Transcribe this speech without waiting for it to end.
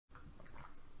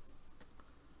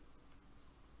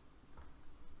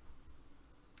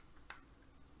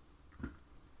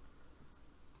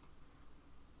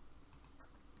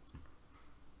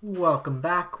Welcome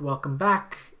back.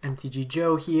 MTG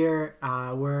Joe here.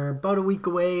 We're about a week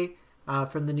away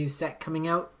from the new set coming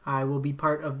out. I will be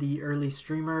part of the early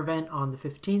streamer event on the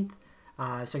 15th. So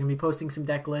I'm going to be posting some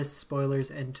deck lists,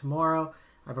 spoilers, and tomorrow.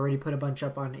 I've already put a bunch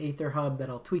up on Aether Hub that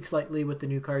I'll tweak slightly with the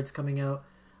new cards coming out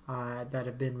that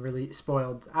have been really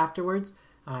spoiled afterwards.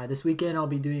 This weekend I'll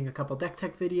be doing a couple deck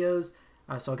tech videos,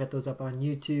 so I'll get those up on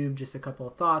YouTube, just a couple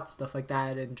of thoughts, stuff like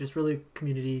that, and just really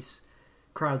communities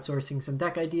crowdsourcing some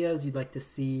deck ideas you'd like to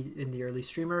see in the early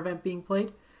streamer event being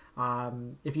played.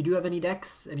 If you do have any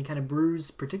decks, any kind of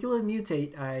brews, particularly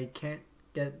Mutate, I can't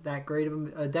get that great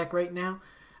of a deck right now,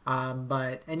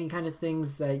 but any kind of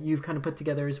things that you've kind of put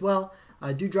together as well,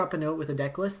 do drop a note with a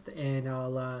deck list and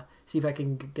I'll see if I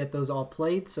can get those all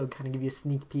played, so kind of give you a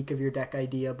sneak peek of your deck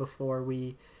idea before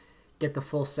we get the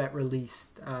full set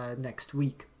released next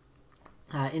week.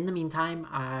 In the meantime,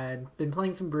 I've been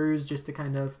playing some brews just to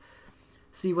kind of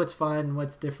see what's fun,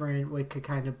 what's different, what could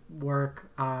kind of work.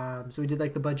 So we did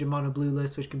like the budget mono blue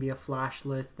list, which can be a flash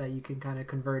list that you can kind of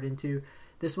convert into.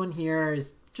 This one here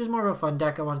is just more of a fun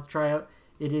deck I wanted to try out.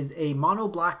 It is a mono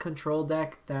black control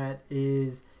deck that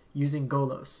is using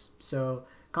Golos. So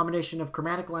combination of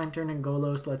Chromatic Lantern and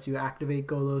Golos lets you activate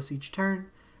Golos each turn.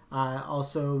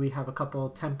 Also, we have a couple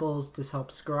temples to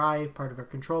help scry, part of our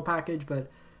control package, but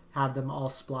have them all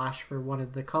splash for one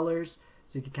of the colors.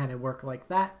 So you can kind of work like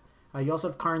that. You also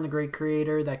have Karn the Great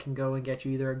Creator that can go and get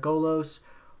you either a Golos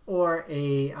or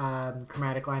a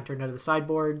Chromatic Lantern out of the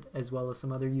sideboard, as well as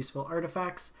some other useful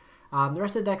artifacts. The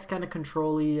rest of the deck's kind of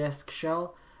control-y-esque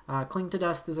shell. Cling to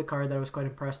Dust is a card that I was quite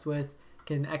impressed with.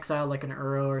 Can exile like an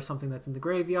Uro or something that's in the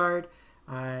graveyard.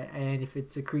 And if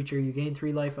it's a creature, you gain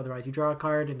 3 life, otherwise you draw a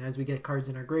card. And as we get cards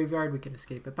in our graveyard, we can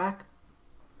escape it back.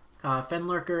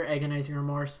 Fenlurker, Agonizing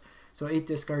Remorse. So 8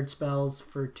 discard spells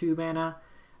for 2 mana.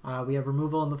 We have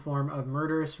removal in the form of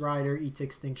Murderous Rider,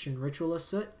 Extinction, Ritual of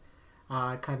Soot,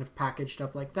 kind of packaged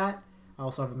up like that. I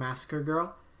also have a Massacre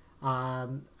Girl.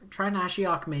 Try an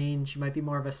Ashiok main. She might be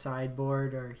more of a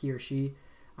sideboard, or he or she,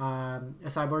 a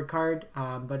sideboard card,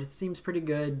 but it seems pretty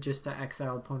good just to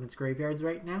exile opponents' graveyards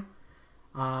right now.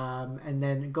 And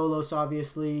then Golos,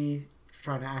 obviously,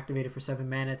 trying to activate it for 7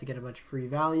 mana to get a bunch of free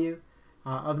value.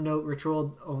 Of note,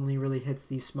 Ritual only really hits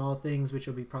these small things, which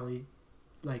will be probably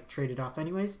like traded off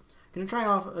anyways. Gonna try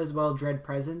off as well Dread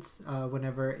Presence.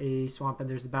 Whenever a swamp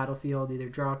enters the battlefield, either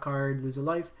draw a card, lose a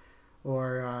life,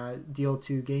 or deal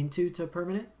 2, gain 2 to a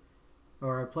permanent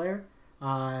or a player.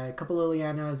 A couple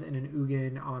Lilianas and an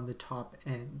Ugin on the top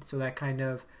end. So that kind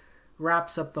of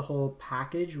wraps up the whole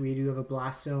package. We do have a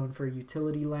Blast Zone for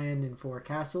utility land and 4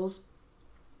 castles.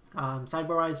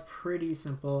 Sideboard-wise, pretty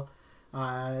simple.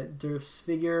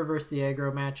 Disfigure versus the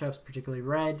aggro matchups, particularly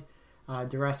red.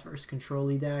 Duress versus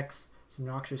control-y decks, some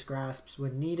Noxious Grasps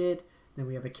when needed. Then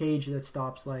we have a cage that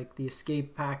stops like the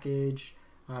escape package,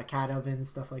 cat oven,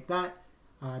 stuff like that.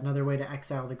 Another way to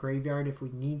exile the graveyard if we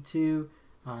need to.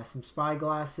 Some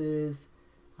Spyglasses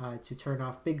to turn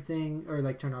off big thing, or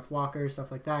like turn off walkers,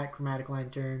 stuff like that. Chromatic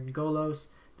Lantern, Golos.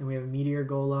 Then we have a Meteor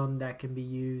Golem that can be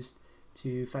used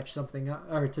to fetch something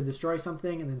or to destroy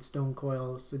something. And then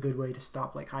Stonecoil is a good way to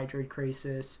stop like Hydrate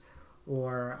Crisis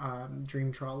or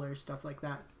Dream Trawler, stuff like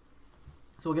that.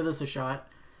 So we'll give this a shot.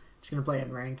 Just going to play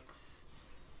in ranked.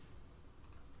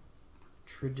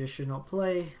 Traditional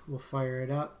play. We'll fire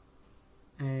it up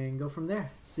and go from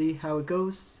there. See how it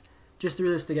goes. Just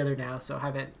threw this together now, so I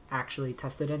haven't actually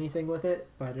tested anything with it,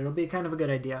 but it'll be kind of a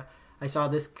good idea. I saw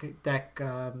this deck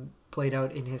played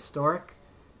out in Historic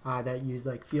that used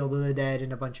like Field of the Dead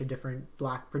and a bunch of different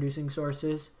black producing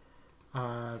sources,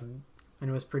 and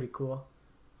it was pretty cool.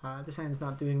 This hand's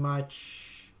not doing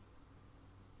much.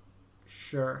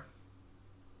 Sure.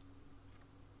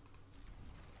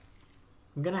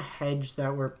 I'm going to hedge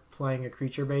that we're playing a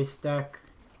creature-based deck,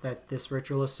 that this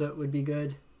Ritual of Soot would be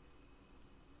good.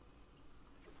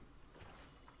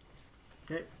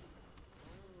 Okay.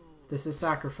 If this is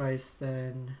sacrifice,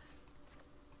 then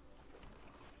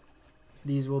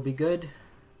these will be good.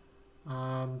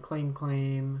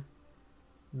 Claim,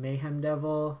 Mayhem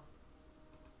Devil.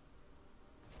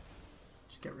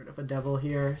 Get rid of a devil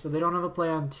here. So they don't have a play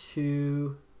on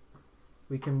 2.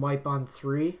 We can wipe on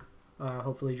 3.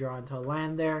 Hopefully draw into a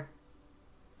land there.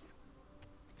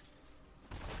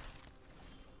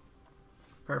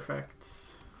 Perfect.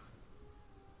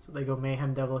 So they go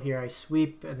Mayhem Devil here. I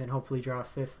sweep and then hopefully draw a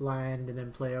 5th land and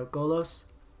then play out Golos.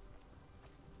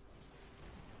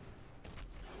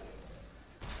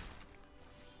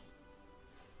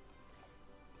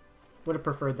 Would have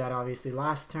preferred that obviously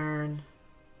last turn.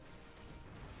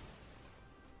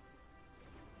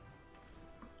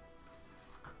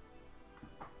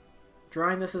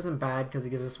 Drawing this isn't bad because it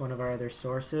gives us one of our other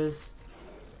sources.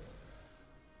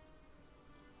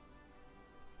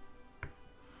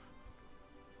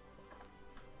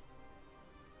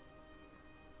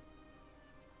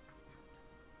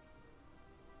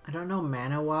 I don't know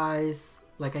mana wise,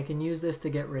 like I can use this to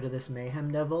get rid of this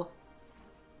Mayhem Devil.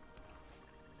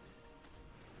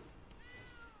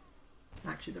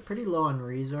 Actually, they're pretty low on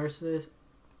resources.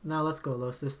 Now let's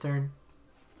Golos this turn.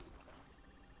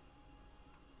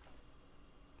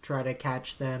 Try to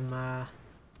catch them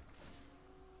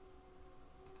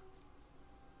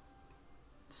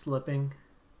slipping.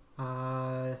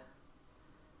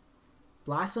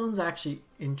 Blast Zone's actually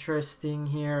interesting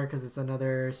here because it's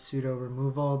another pseudo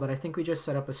removal, but I think we just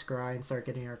set up a scry and start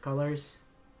getting our colors.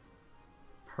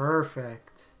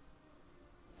 Perfect.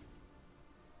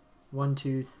 1,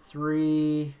 2,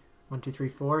 3. 1, 2, 3,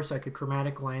 4. So I could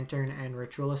Chromatic Lantern and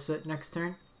Ritual of Soot next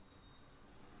turn.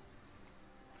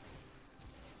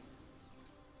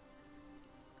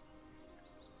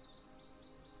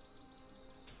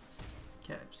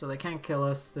 Okay, so they can't kill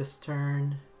us this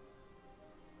turn.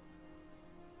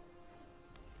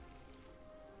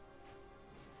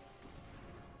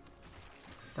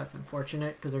 That's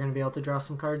unfortunate because they're going to be able to draw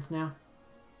some cards now.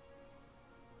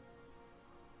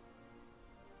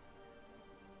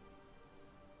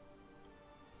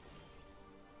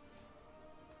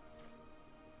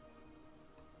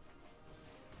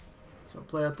 So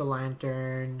play out the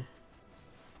Lantern,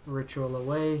 Ritual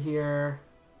away here.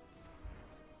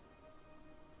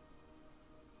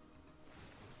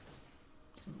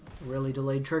 Some really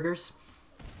delayed triggers.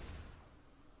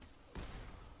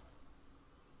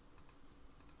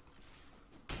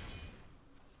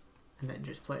 And then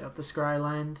just play out the Scry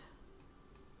land.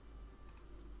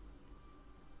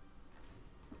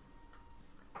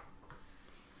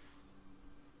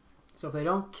 So if they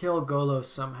don't kill Golos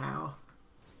somehow,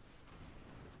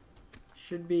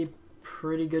 should be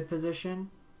pretty good position.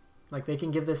 Like they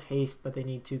can give this haste, but they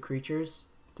need 2 creatures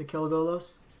to kill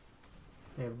Golos.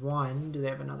 They have 1. Do they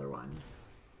have another one?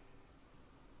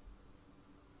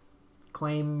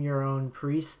 Claim your own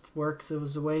priest works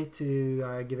as a way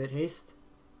to give it haste.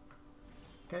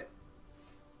 Okay,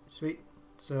 sweet.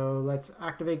 So let's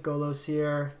activate Golos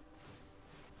here.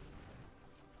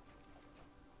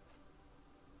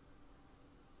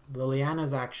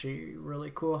 Liliana's actually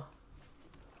really cool.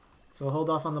 So we'll hold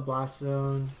off on the Blast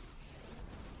Zone.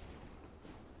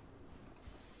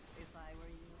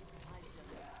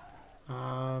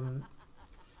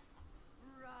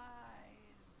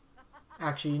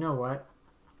 Actually, you know what?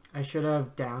 I should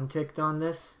have down-ticked on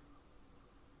this.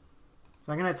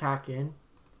 So I'm going to attack in.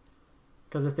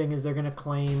 Because the thing is, they're going to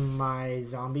claim my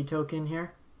zombie token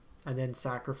here. And then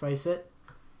sacrifice it.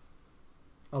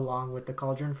 Along with the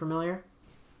Cauldron Familiar.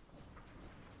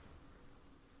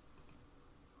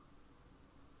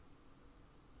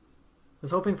 I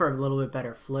was hoping for a little bit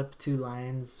better flip. 2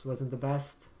 lions wasn't the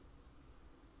best.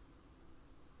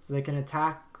 So they can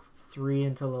attack 3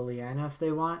 into Liliana if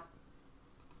they want.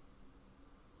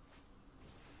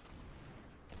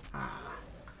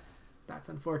 That's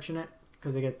unfortunate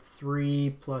because they get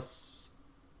 3 plus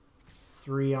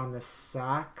 3 on the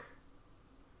sack.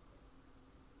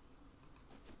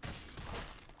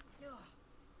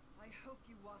 I hope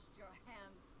you washed your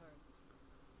hands first.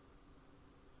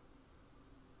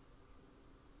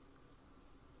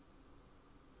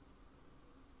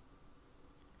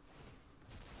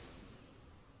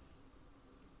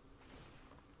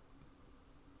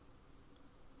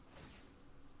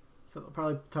 So they'll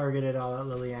probably target it all at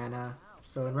Liliana.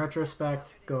 So in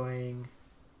retrospect, going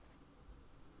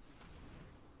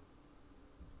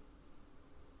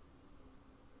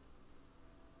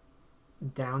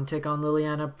down tick on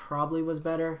Liliana probably was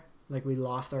better. Like we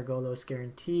lost our Golos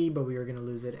guarantee, but we were going to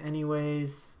lose it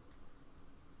anyways.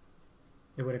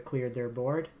 It would have cleared their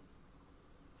board.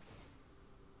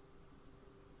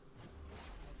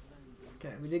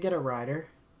 Okay, we did get a Rider.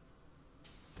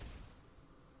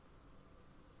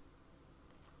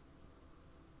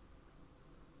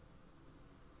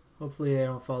 Hopefully they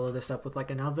don't follow this up with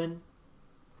like an oven.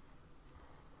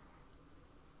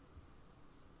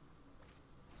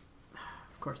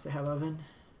 Of course they have oven.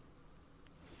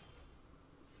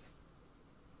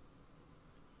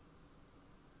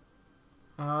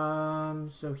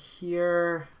 So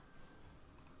here,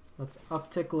 let's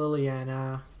uptick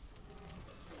Liliana.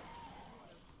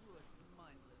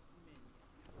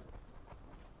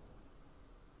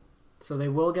 So they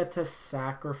will get to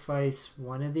sacrifice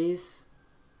one of these.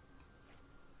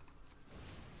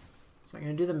 So I'm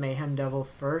going to do the Mayhem Devil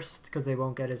first because they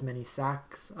won't get as many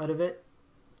sacks out of it.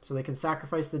 So they can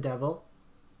sacrifice the Devil.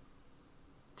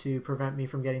 to prevent me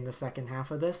from getting the second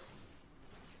half of this.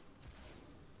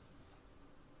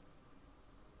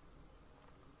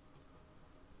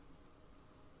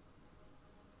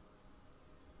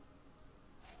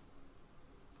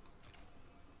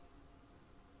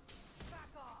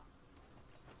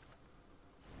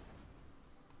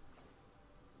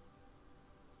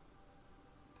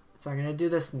 So I'm going to do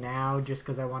this now just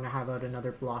because I want to have out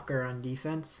another blocker on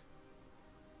defense.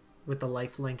 With the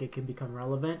lifelink it can become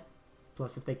relevant.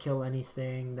 Plus if they kill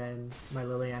anything then my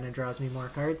Liliana draws me more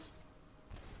cards.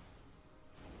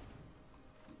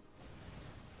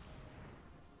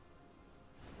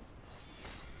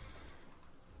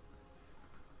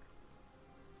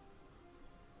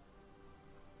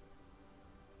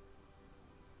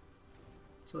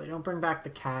 So they don't bring back the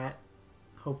cat.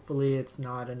 Hopefully it's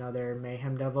not another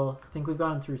Mayhem Devil. I think we've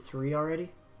gone through 3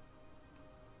 already.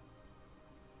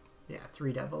 Yeah,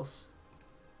 3 devils.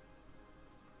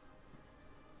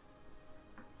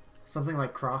 Something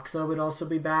like Croxa would also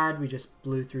be bad. We just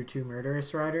blew through 2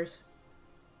 Murderous Riders.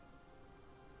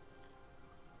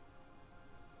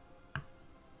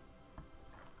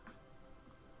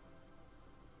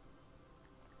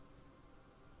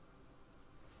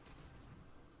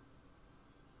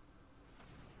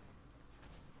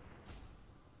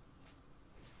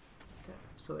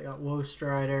 So they got Woest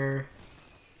Rider.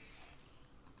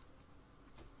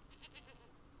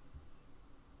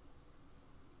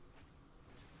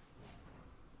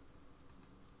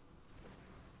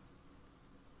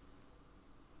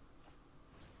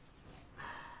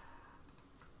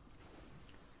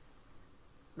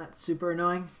 That's super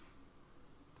annoying.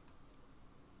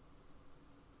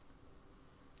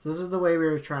 So this was the way we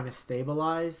were trying to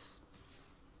stabilize.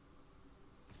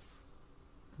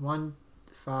 1,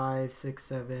 5, 6,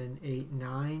 7, 8,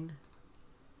 9.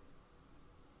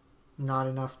 Not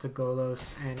enough to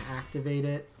Golos and activate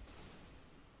it.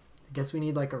 I guess we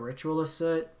need like a Ritual of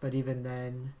Soot, but even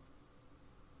then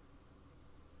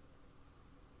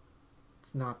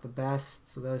it's not the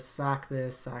best. So let's sack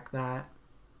this, sack that.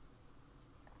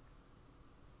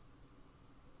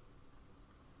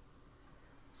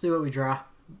 See what we draw.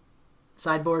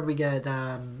 Sideboard we get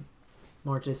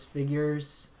more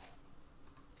Disfigures.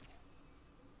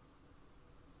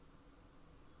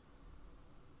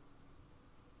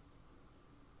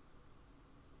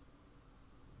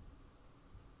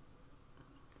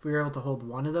 If we were able to hold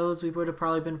one of those, we would have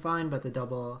probably been fine, but the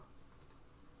double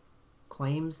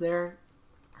claims there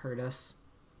hurt us.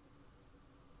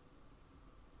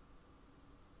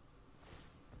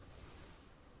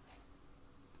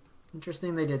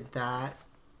 Interesting they did that.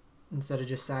 Instead of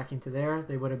just sacking to there,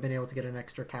 they would have been able to get an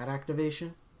extra cat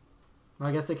activation. Well,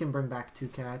 I guess they can bring back 2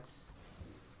 cats.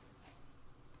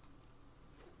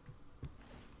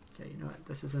 Okay, you know what?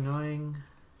 This is annoying.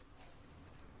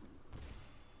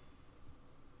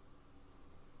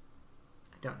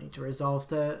 Don't need to resolve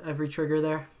to every trigger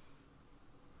there.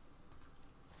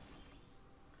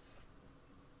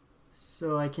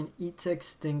 So I can eat to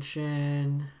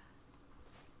Extinction.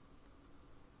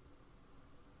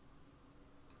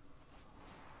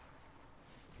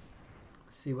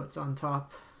 See what's on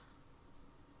top.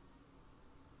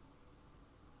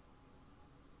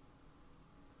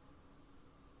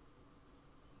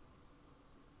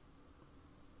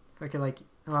 If I could like,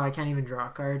 oh, I can't even draw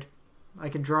a card. I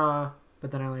can draw,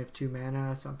 but then I only have 2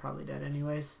 mana, so I'm probably dead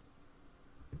anyways.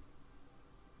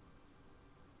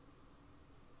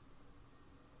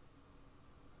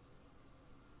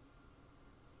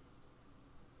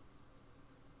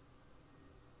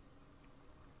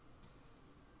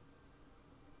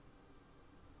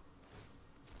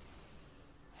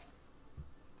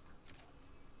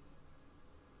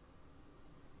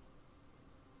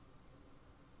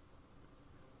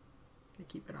 I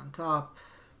keep it on top,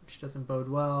 which doesn't bode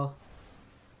well.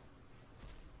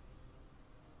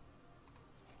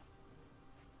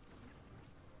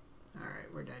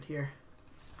 We're dead here.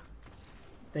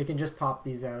 They can just pop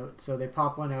these out. So they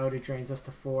pop one out, it drains us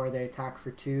to 4, they attack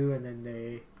for 2, and then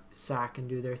they sack and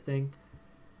do their thing.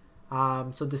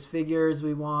 So Disfigures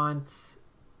we want.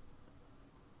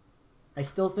 I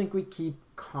still think we keep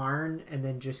Karn and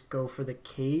then just go for the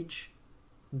cage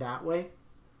that way.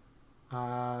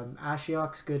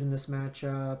 Ashiok's good in this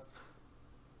matchup.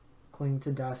 Cling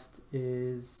to Dust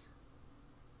is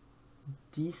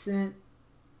decent.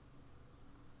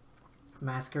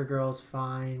 Massacre Girl's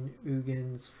fine.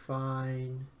 Ugin's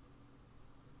fine.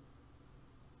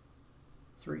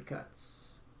 3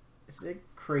 cuts. Is it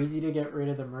crazy to get rid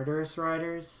of the Murderous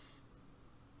Riders?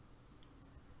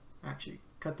 Actually,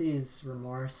 cut these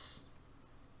Remorse.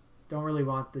 Don't really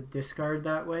want the discard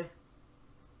that way.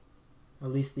 At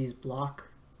least these block.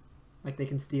 Like, they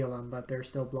can steal them, but they're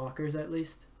still blockers at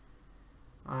least.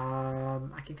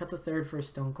 I can cut the 3rd for a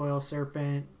Stonecoil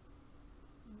Serpent.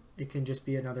 It can just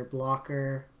be another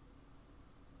blocker.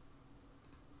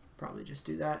 Probably just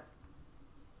do that.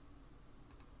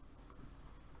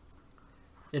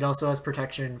 It also has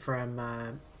protection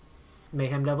from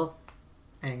Mayhem Devil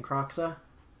and Kroxa,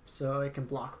 so it can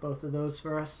block both of those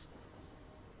for us.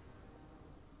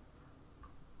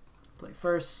 Play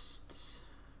first.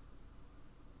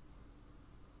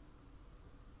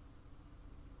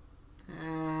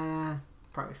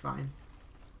 Probably fine.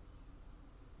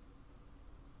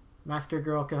 Massacre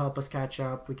Girl can help us catch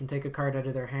up. We can take a card out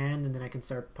of their hand, and then I can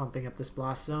start pumping up this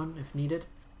Blast Zone if needed.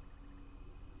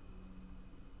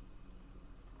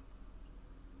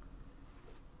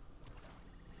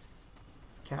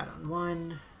 Cat on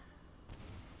 1.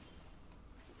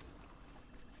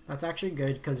 That's actually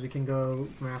good because we can go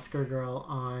Massacre Girl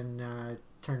on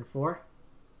turn 4.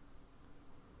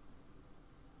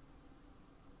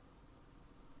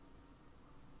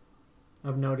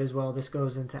 Of note as well, this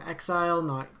goes into exile,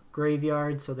 not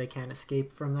graveyard, so they can't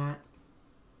escape from that.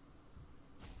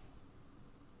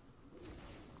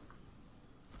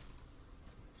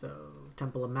 So,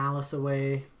 Temple of Malice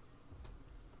away.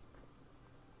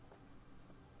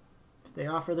 If they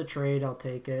offer the trade, I'll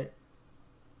take it.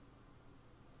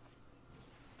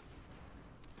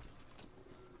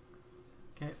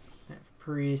 Okay, I have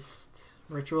Priest.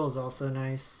 Ritual is also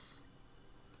nice.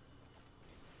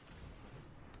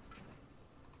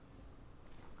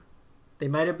 They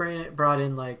might have brought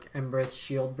in like Embrace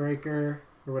Shieldbreaker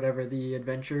or whatever the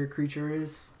adventure creature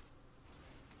is.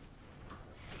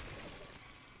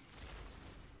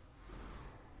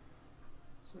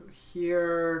 So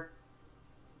here,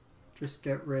 just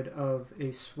get rid of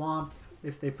a swamp.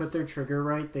 If they put their trigger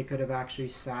right, they could have actually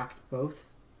sacked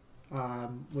both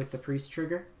with the priest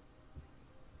trigger.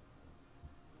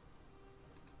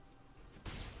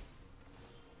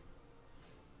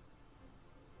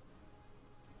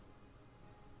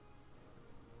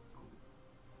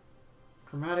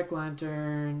 Chromatic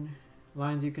Lantern,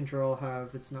 lines you control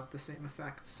have, it's not the same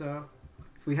effect. So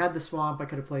if we had the swamp, I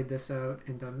could have played this out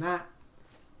and done that.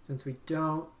 Since we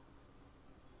don't,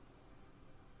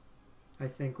 I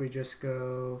think we just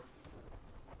go...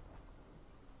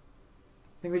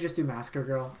 I think we just do Massacre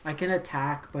Girl. I can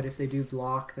attack, but if they do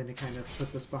block, then it kind of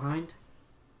puts us behind.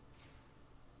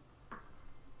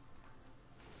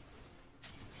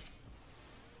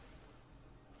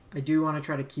 I do want to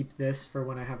try to keep this for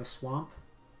when I have a swamp.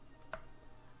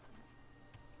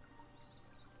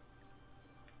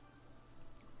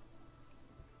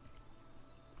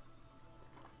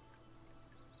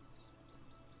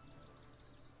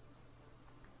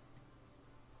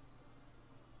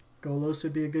 Golos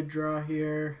would be a good draw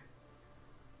here.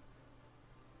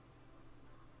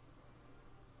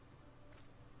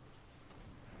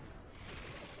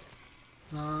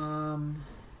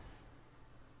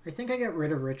 I think I get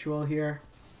rid of Ritual here.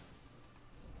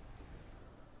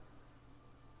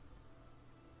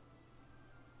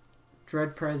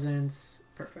 Dread Presence,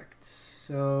 perfect.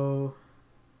 So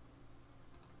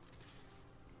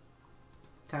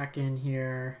attack in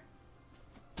here.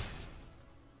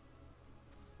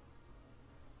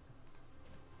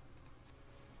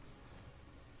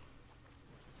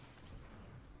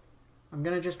 I'm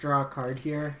going to just draw a card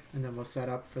here, and then we'll set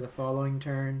up for the following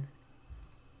turn.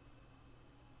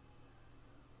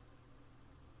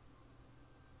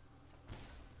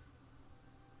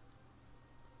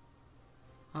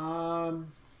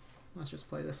 Let's just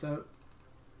play this out.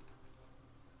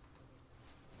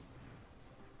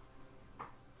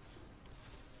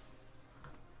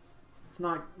 It's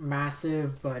not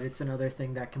massive, but it's another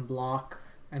thing that can block,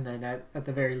 and then at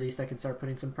the very least I can start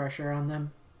putting some pressure on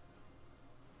them.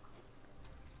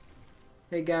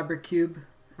 Hey Gabricube,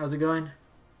 how's it going?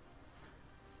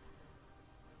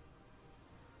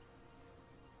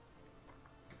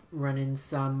 Running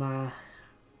some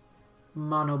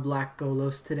mono black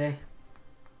Golos today.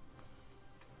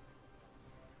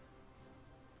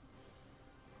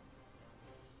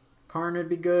 Karn would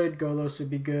be good, Golos would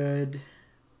be good.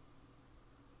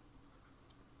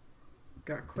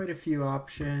 Got quite a few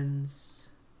options.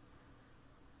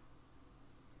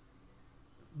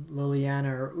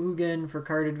 Liliana or Ugin for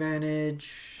card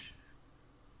advantage.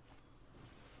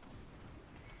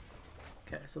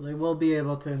 Okay, so they will be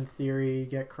able to, in theory,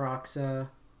 get Kroxa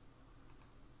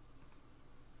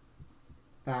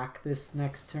back this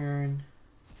next turn.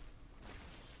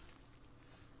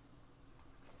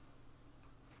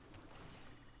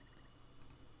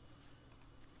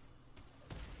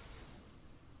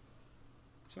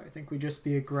 So I think we just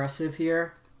be aggressive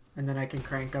here And then I can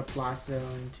crank up Blast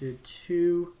Zone to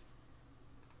 2.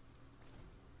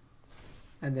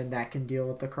 And then that can deal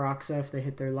with the Kroxa if they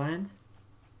hit their land.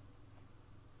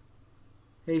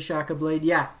 Hey Shaka Blade,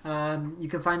 yeah, you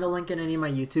can find a link in any of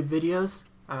my YouTube videos.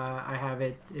 I have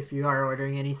it if you are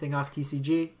ordering anything off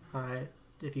TCG.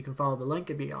 If you can follow the link,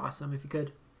 it'd be awesome if you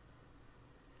could.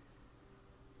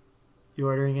 You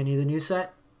ordering any of the new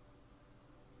set?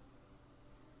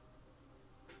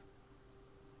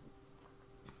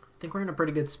 I think we're in a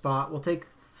pretty good spot. We'll take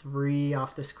 3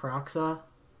 off this Kroxa.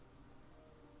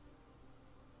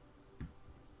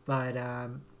 But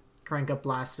crank up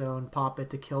Blast Zone, pop it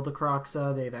to kill the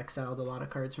Kroxa. They've exiled a lot of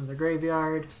cards from the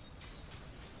graveyard.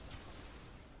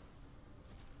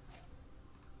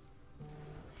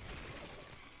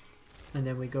 And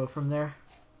then we go from there.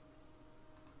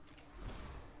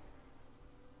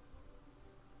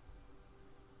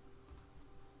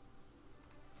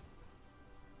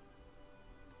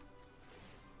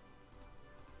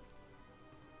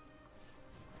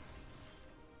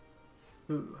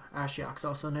 Ooh, Ashiok's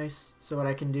also nice. So what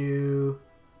I can do,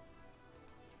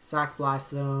 sack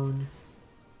Blast Zone,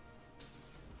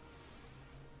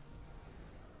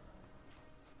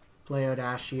 play out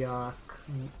Ashiok,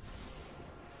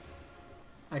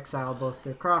 exile both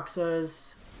their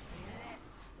Kroxas,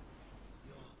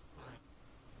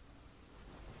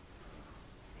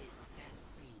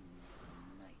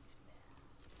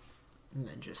 and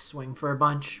then just swing for a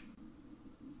bunch.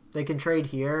 They can trade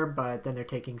here, but then they're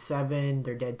taking 7.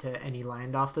 They're dead to any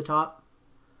land off the top.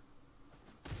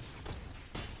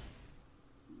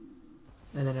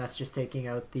 And then us just taking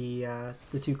out the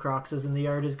 2 Kroxas in the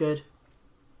yard is good.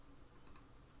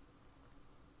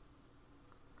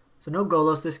 So no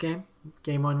Golos this game.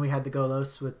 Game 1 we had the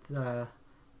Golos with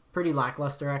pretty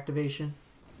lackluster activation.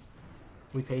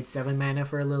 We paid 7 mana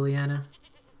for a Liliana.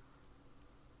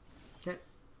 Okay.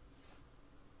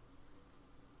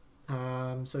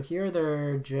 So here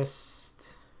they're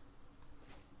just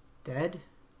dead.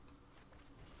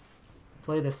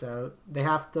 Play this out. They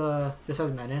have to. This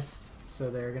has Menace, so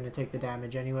they're gonna take the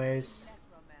damage anyways.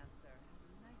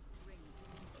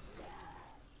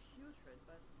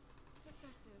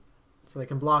 So they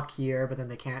can block here, but then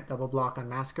they can't double block on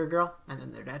Massacre Girl, and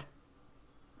then they're dead.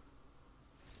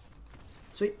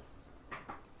 Sweet.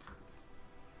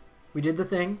 We did the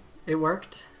thing. It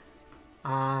worked.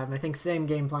 I think same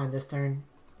game plan this turn.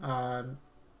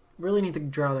 Really need to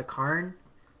draw the Karn.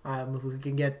 If we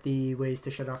can get the ways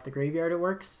to shut off the graveyard, it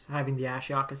works. Having the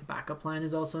Ashiok as a backup plan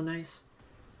is also nice.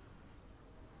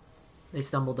 They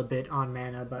stumbled a bit on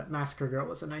mana, but Massacre Girl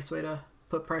was a nice way to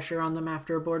put pressure on them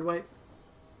after a board wipe.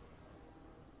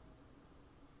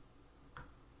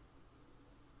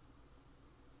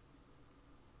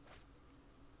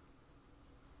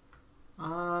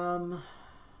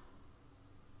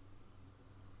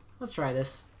 Let's try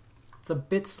this. It's a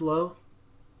bit slow.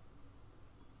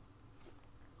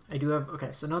 I do have...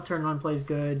 Okay, so no turn 1 plays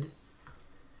good.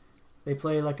 They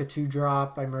play like a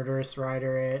 2-drop. I Murderous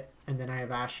Rider it. And then I have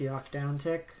Ashiok down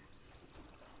tick.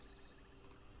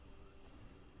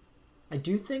 I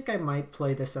do think I might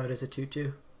play this out as a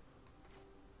 2-2.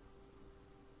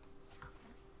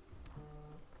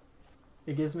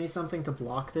 It gives me something to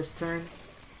block this turn.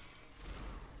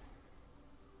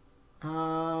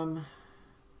 I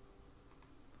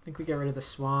think we get rid of the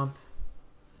swamp.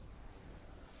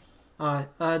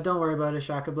 Don't worry about it,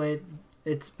 Shaka Blade.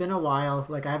 It's been a while.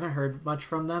 Like, I haven't heard much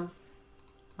from them.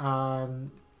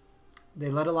 They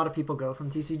let a lot of people go from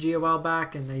TCG a while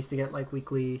back, and they used to get, like,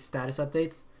 weekly status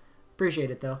updates. Appreciate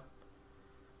it, though.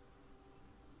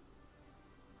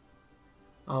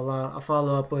 I'll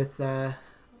follow up with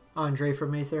Andre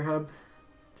from Aether Hub.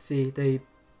 See, they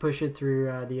push it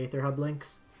through the Aether Hub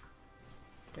links.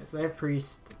 Okay, so they have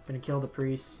Priest. Gonna kill the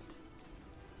Priest.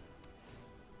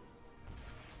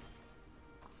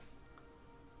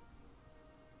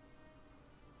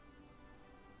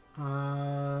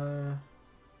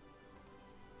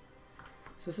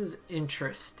 So this is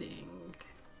interesting.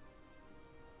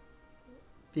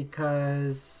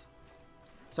 Because...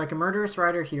 So I can Murderous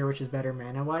Rider here, which is better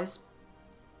mana-wise.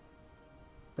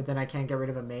 But then I can't get rid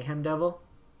of a Mayhem Devil.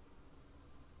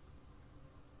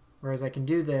 Whereas I can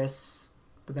do this...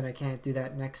 But then I can't do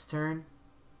that next turn.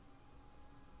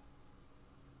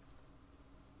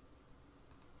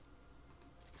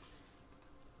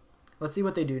 Let's see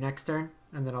what they do next turn,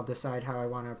 and then I'll decide how I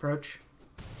want to approach.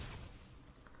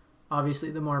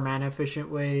 Obviously, the more mana efficient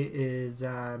way is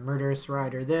Murderous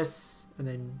Rider this, and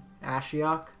then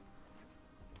Ashiok.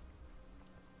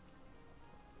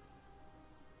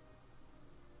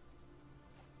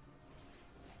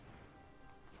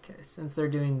 Okay, since they're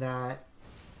doing that,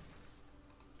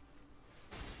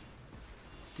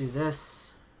 Let's do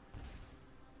this.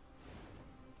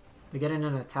 They get in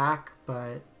an attack,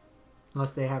 but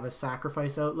unless they have a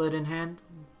sacrifice outlet in hand,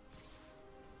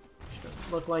 which doesn't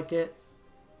look like it.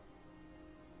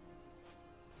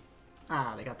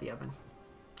 Ah, they got the oven.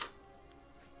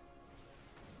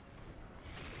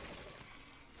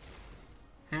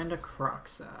 And a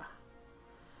Croxa.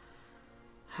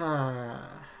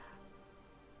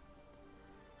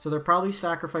 So they're probably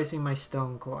sacrificing my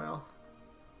Stonecoil.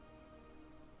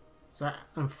 So I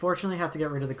unfortunately have to get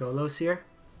rid of the Golos here.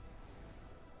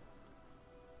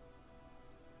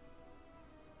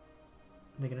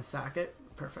 They're going to sack it?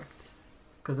 Perfect.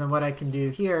 Because then what I can do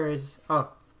here is... Oh,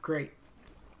 great.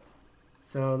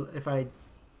 So if I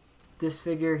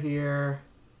disfigure here...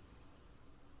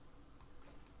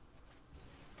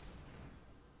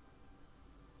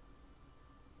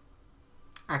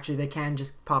 Actually, they can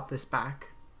just pop this back.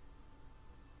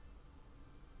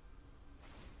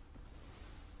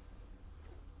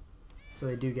 So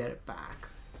they do get it back.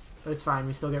 But it's fine,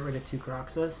 we still get rid of 2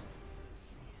 Croxas.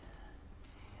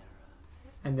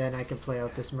 And then I can play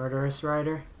out this Murderous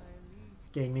Rider.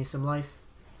 Gain me some life.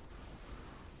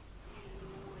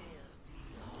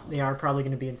 They are probably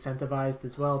going to be incentivized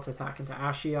as well to attack into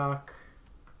Ashiok.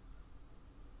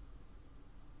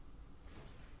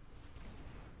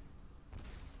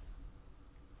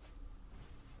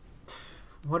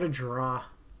 What a draw.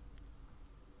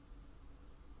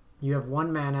 You have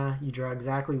 1 mana, you draw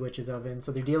exactly Witch's Oven,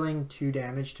 so they're dealing 2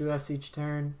 damage to us each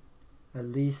turn. At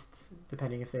least,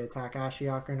 depending if they attack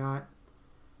Ashiok or not.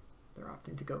 They're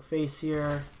opting to go face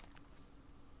here.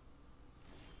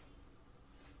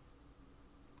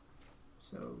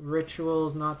 So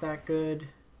Ritual's not that good.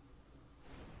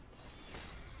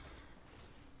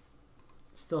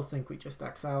 Still think we just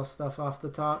exile stuff off the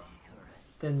top.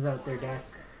 Thins out their deck.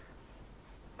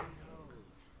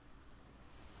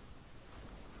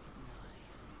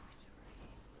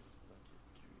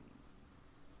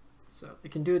 So they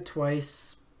can do it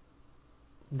twice.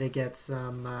 They get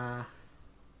some...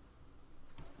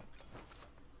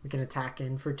 we can attack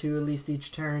in for 2 at least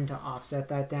each turn to offset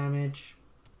that damage.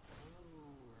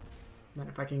 Then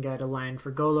if I can get a land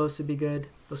for Golos would be good.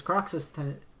 Those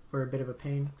Croxas were a bit of a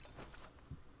pain.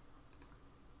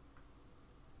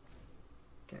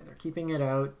 Okay, they're keeping it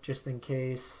out just in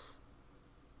case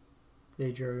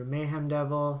they drew Mayhem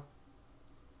Devil.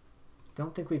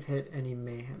 Don't think we've hit any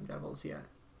Mayhem Devils yet.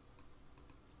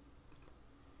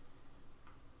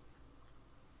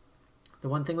 The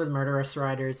one thing with Murderous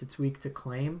Rider is it's weak to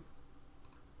claim.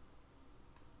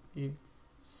 You've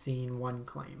seen 1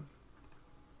 claim.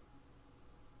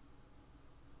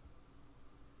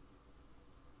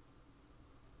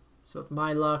 So with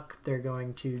my luck, they're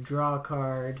going to draw a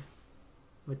card.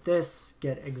 With this,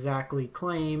 get exactly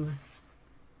claim,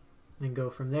 then go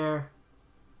from there.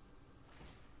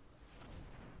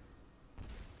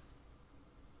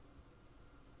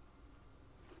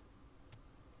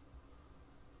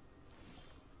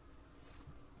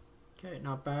 Okay,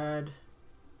 not bad.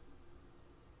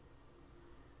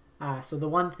 So the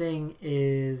one thing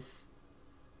is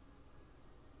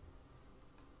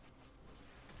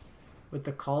with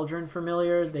the Cauldron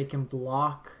Familiar, they can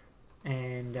block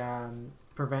and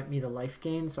prevent me the life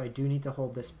gain, so I do need to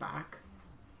hold this back.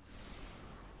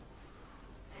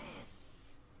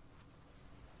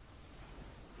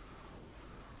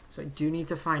 So I do need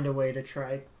to find a way to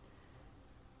try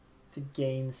to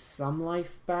gain some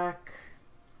life back.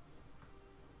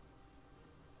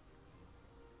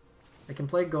 I can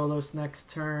play Golos next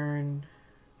turn.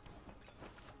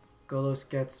 Golos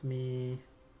gets me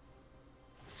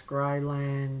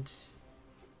Scryland.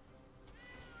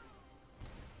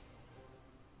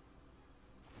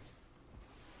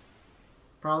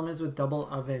 Problem is with double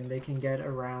oven, they can get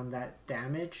around that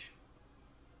damage.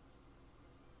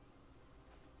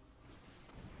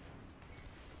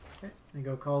 Okay, I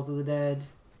go Calls of the Dead.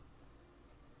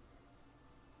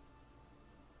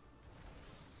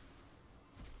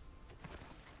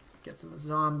 Get some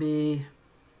zombie.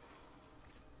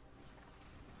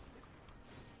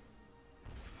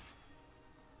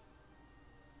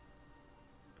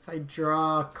 If I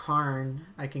draw Karn,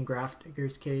 I can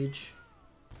Grafdigger's Cage.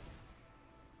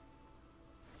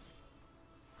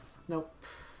 Nope.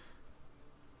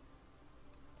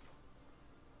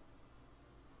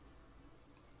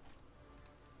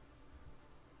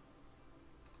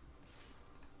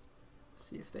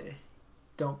 See if they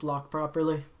don't block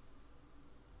properly.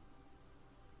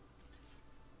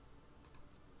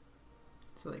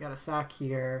 So they got a sack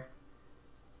here.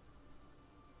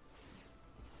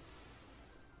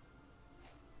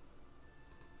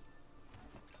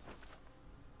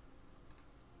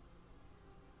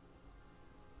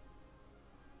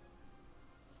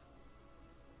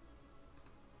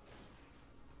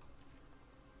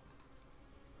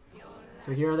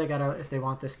 So here they gotta, if they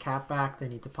want this cap back, they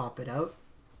need to pop it out.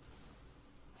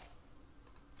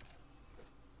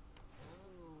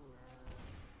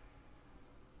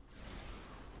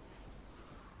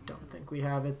 Don't think we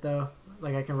have it though.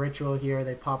 Like I can ritual here,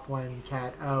 they pop one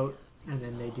cat out, and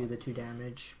then they do the 2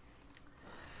 damage.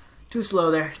 Too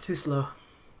slow there, too slow.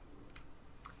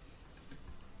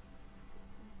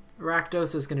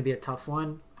 Rakdos is gonna be a tough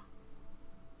one.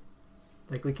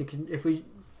 Like we could, if we,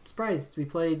 surprised, we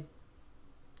played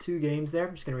 2 games there.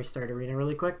 I'm just going to restart Arena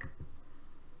really quick.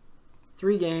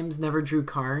 3 games, never drew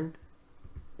Karn.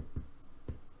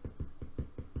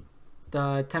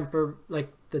 The temper,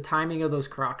 like the timing of those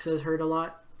Croxas hurt a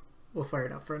lot. We'll fire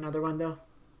it up for another one though.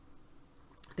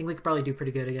 I think we could probably do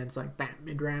pretty good against like Bant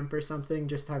mid-ramp or something,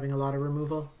 just having a lot of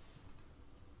removal.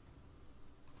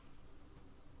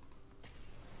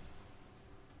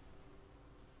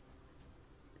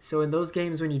 So in those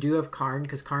games when you do have Karn,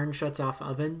 because Karn shuts off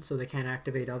Oven, so they can't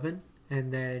activate Oven,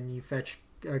 and then you fetch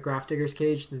Grafdigger's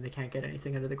Cage, then they can't get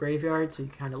anything out of the graveyard, so you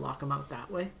kind of lock them out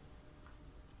that way.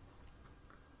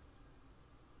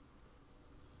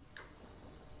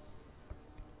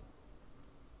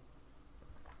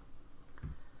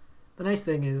 The nice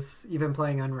thing is, even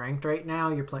playing unranked right now,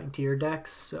 you're playing tier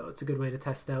decks, so it's a good way to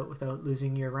test out without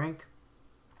losing your rank.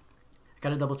 I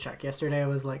gotta double check. Yesterday I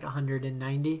was like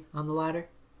 190 on the ladder.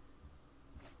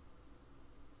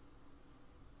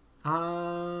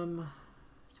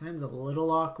 Sounds a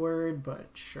little awkward, but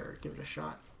sure, give it a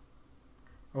shot.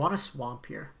 I want a swamp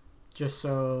here, just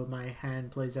so my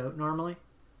hand plays out normally.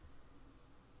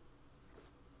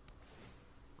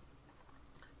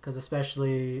 Because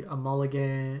especially a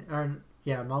mulligan, or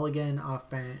yeah, mulligan off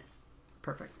Bant,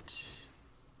 perfect.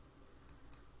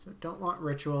 So don't want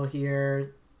ritual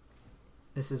here.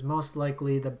 This is most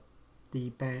likely the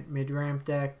Bant mid-ramp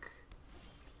deck.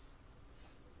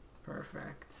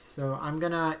 Perfect. So I'm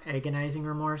gonna Agonizing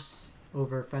Remorse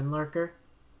over Fenlurker.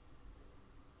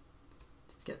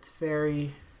 Let's get to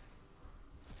Fairy.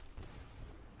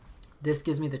 This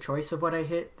gives me the choice of what I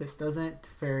hit. This doesn't.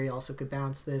 Fairy also could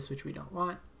bounce this, which we don't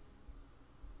want.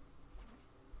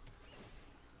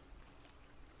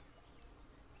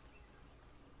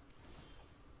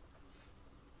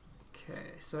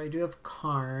 Okay, so I do have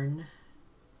Karn,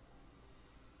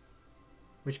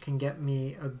 which can get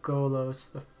me a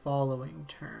Golos the following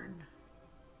turn.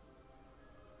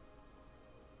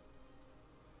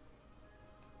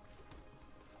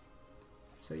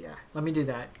 So yeah, let me do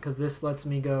that, because this lets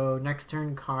me go next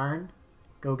turn Karn,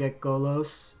 go get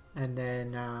Golos, and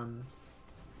then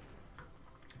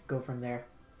go from there.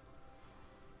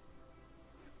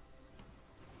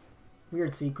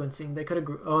 Weird sequencing. They could have...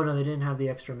 Oh no, they didn't have the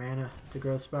extra mana to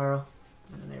Growth Spiral.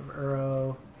 And then they have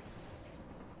Uro.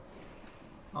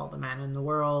 All the mana in the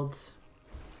world.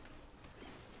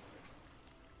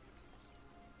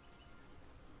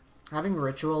 Having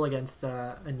Ritual against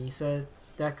Anissa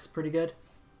deck's pretty good.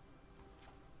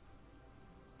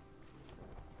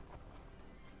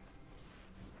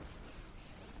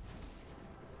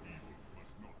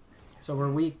 So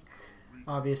we're weak,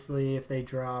 obviously, if they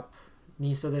drop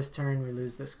Nissa this turn, we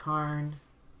lose this Karn.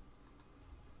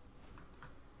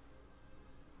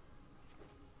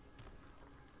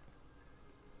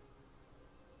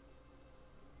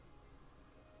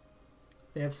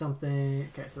 They have something...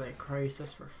 Okay, so they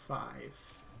Crisis for 5.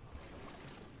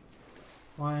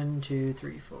 1, 2,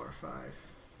 3, 4, 5.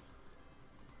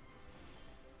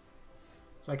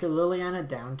 So I could Liliana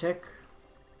downtick.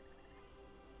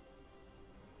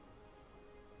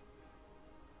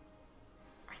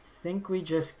 I think we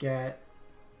just get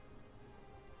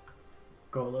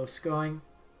Golos going.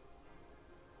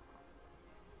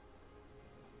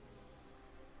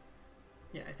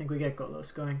 Yeah, I think we get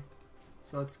Golos going.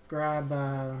 So let's grab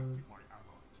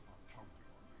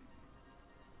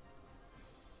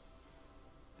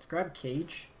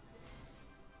Cage,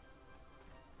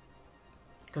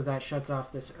 because that shuts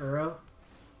off this Uro.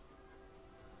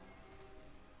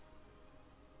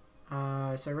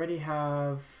 So I already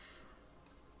have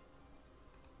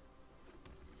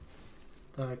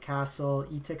the Castle.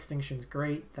 Extinction's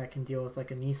great. That can deal with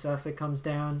like a Nissa if it comes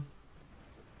down.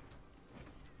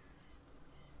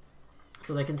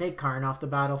 So they can take Karn off the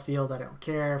battlefield, I don't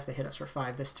care. If they hit us for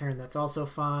 5 this turn, that's also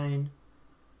fine.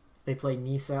 If they play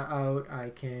Nissa out,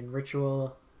 I can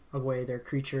Ritual away their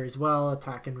creature as well,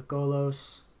 attacking with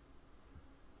Golos.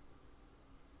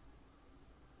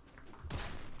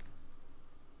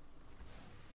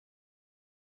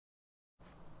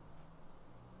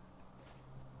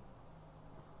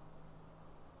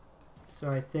 So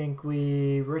I think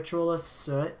we Ritual of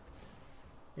Soot.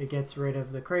 It gets rid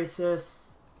of the Crisis.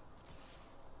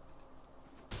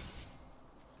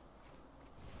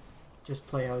 just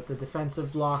play out the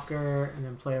defensive blocker and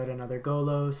then play out another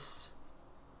Golos.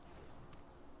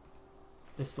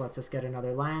 This lets us get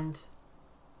another land.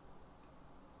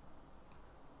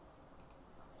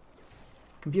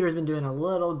 Computer's been doing a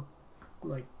little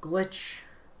like glitch.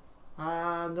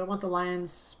 Don't want the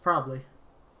lands? Probably.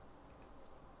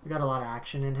 We got a lot of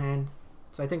action in hand.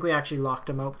 So I think we actually locked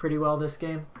him out pretty well this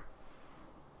game.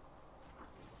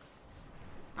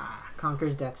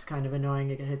 Conquer's Death's kind of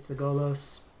annoying. It hits the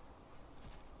Golos.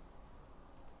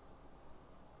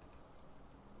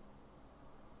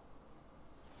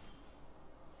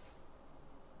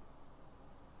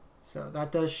 So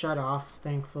that does shut off,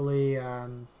 thankfully,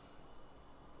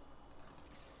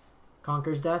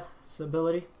 Conquer's Death's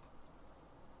ability.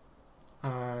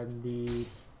 The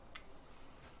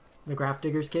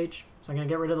Grafdigger's Cage. So I'm going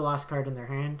to get rid of the last card in their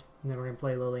hand, and then we're going to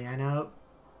play Liliana out.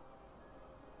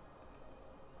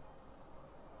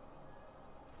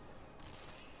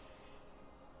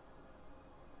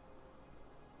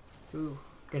 Ooh,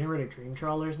 getting rid of Dream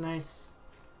Trawler is nice.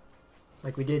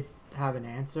 Like, we did have an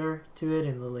answer to it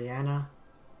in Liliana.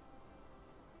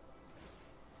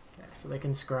 Okay, so they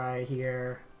can scry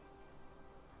here.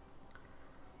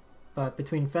 But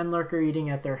between Fenlurker eating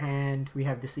at their hand, we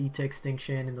have Deceit to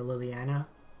Extinction and the Liliana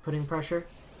putting pressure.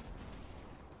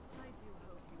 I do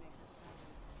hope you make this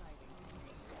battle exciting.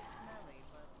 Smelly,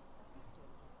 but effective.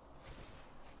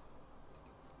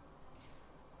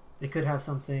 They could have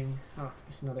something. Oh,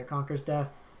 just another Conquer's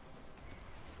Death.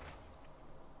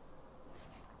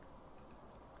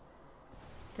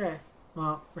 Okay,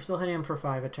 well, we're still hitting him for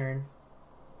 5 a turn.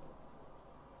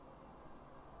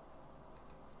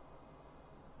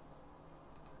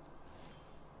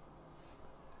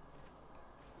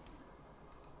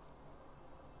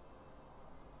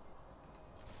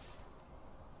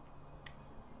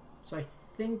 So I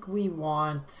think we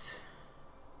want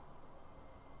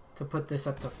to put this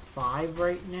up to 5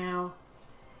 right now.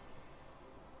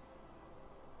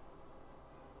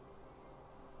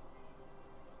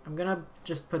 I'm gonna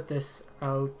just put this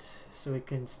out so we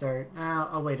can start.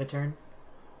 I'll wait a turn.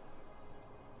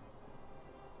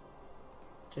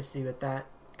 Just see with that.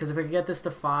 Because if I could get this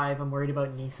to 5, I'm worried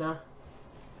about Nisa.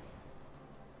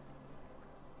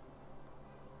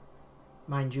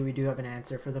 Mind you, we do have an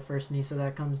answer for the first Nisa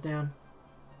that comes down.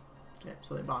 Okay,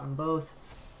 so they bought them both.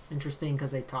 Interesting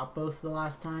because they topped both the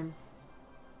last time.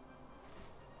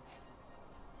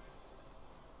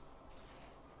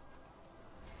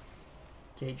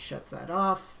 Cage shuts that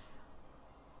off.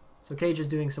 So Cage is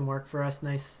doing some work for us.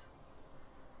 Nice.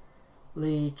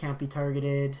 Lee can't be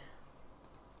targeted.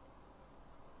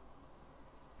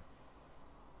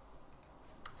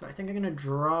 So I think I'm going to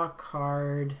draw a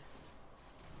card.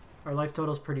 Our life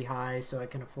total is pretty high, so I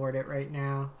can afford it right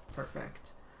now. Perfect.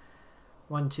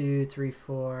 1, 2, 3,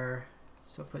 4.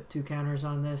 So put 2 counters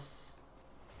on this.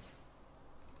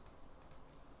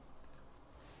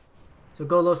 So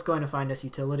Golos going to find us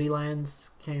utility lands.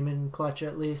 Came in clutch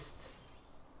at least.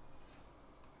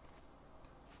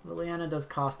 Liliana does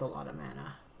cost a lot of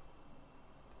mana.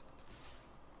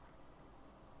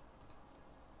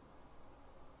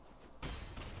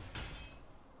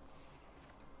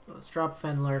 So let's drop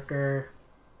Fenlurker.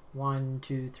 1,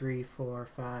 2, 3, 4,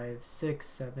 5, 6,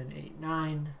 7, 8,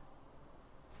 9.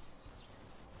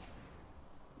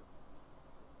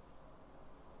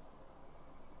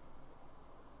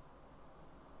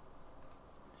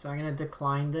 So I'm going to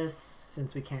decline this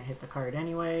since we can't hit the card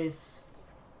anyways.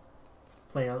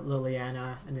 Play out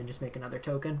Liliana and then just make another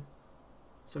token.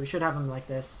 So we should have him like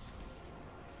this.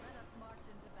 Let us march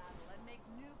into battle and make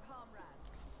new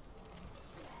comrades.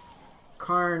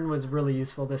 Karn was really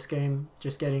useful this game,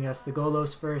 just getting us the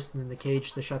Golos first and then the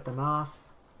Cage to shut them off.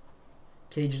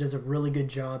 Cage does a really good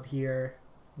job here.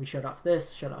 We shut off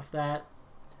this, shut off that.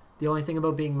 The only thing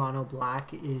about being mono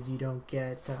black is you don't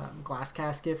get Glass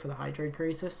Casket for the Hydroid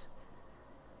Crisis.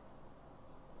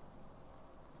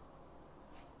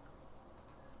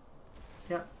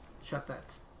 Yep, shut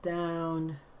that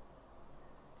down.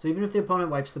 So even if the opponent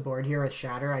wipes the board here with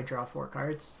Shatter, I draw 4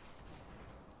 cards.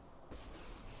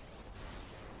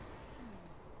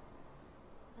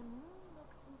 The moon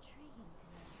looks intriguing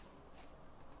to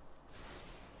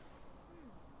me.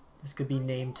 This could be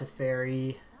named to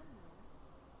Fairy.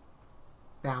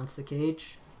 Bounce the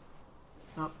Cage.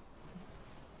 Oh.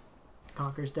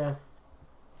 Conquer's Death.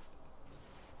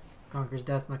 Conquer's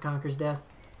Death, my Conquer's Death.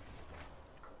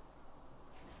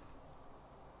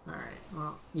 Alright,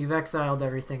 well, you've exiled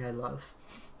everything I love.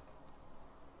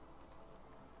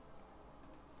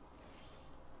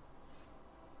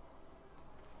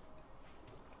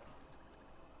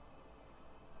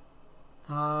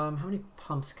 How many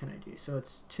pumps can I do? So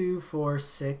it's 2, 4,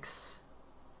 6.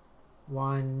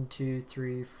 1, 2,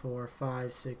 3, 4,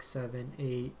 5, 6, 7,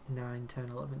 8, 9, 10,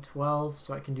 11, 12.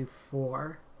 So I can do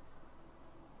 4.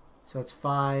 So it's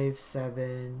 5,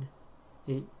 7,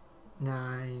 8,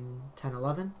 9, 10,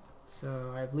 11.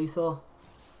 So I have lethal.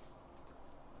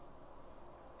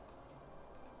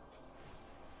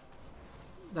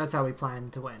 That's how we plan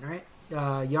to win, right?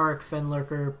 Yarok,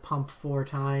 Fenlurker, pump 4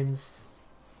 times.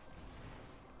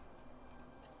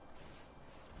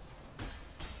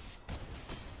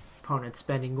 Opponent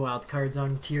spending wild cards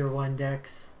on tier 1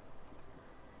 decks.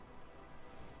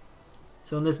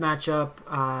 So in this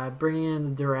matchup, bringing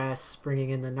in the Duress, bringing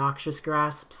in the Noxious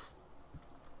Grasps,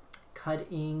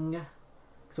 cutting.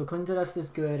 So Cling to Dust is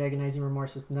good, Agonizing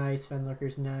Remorse is nice,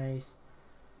 Fenlurker's nice.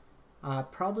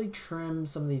 Probably trim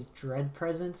some of these Dread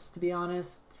Presents, to be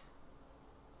honest.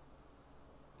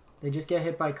 They just get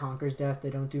hit by Conqueror's Death. They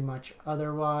don't do much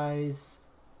otherwise.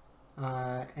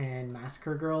 And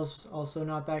Massacre Girl's also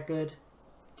not that good.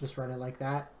 Just run it like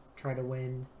that. Try to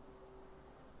win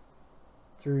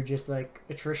through just like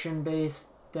attrition-based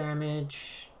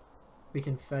damage. We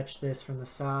can fetch this from the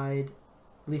side.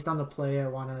 At least on the play, I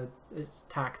want to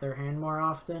attack their hand more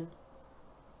often.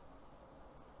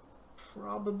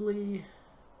 Probably,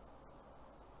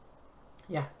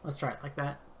 yeah, let's try it like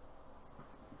that.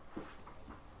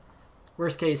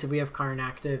 Worst case, if we have Karn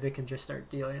active, it can just start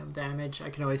dealing them damage.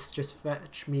 I can always just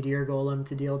fetch Meteor Golem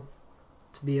to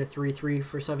be a 3/3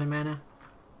 for 7 mana.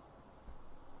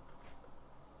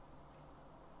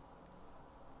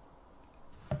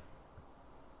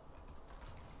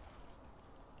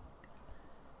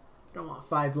 Don't want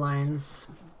 5 lands.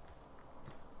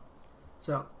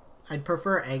 So I'd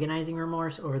prefer Agonizing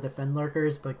Remorse over the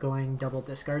Fenlurkers, but going double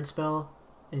discard spell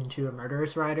into a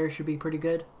Murderous Rider should be pretty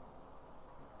good.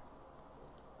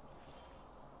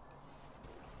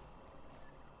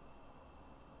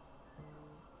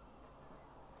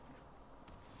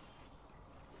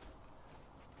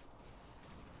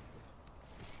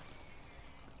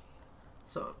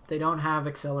 So they don't have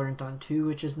Accelerant on 2,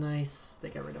 which is nice. They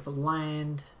get rid of a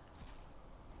land.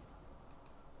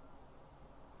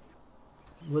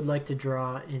 Would like to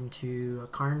draw into a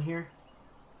Karn here.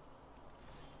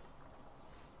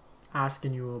 Ask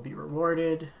and you will be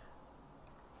rewarded.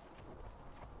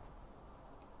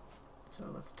 So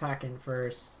let's attack in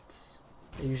first.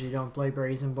 They usually don't play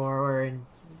Brazen Borrower and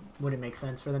wouldn't make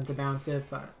sense for them to bounce it,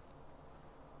 but...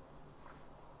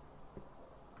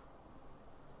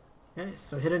 Okay,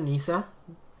 so hit a Nisa.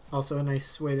 Also a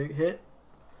nice way to hit.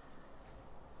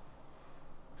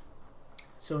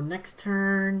 So next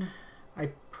turn...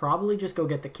 I'd probably just go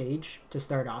get the Cage to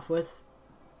start off with.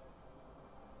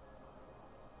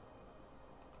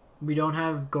 We don't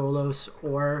have Golos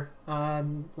or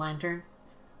Lantern.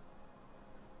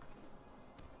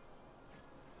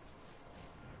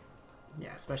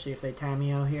 Yeah, especially if they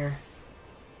Tameo here.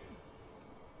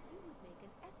 You would make an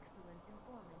excellent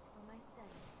informant for my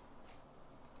study.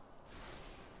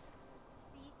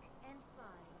 Seek and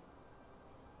find.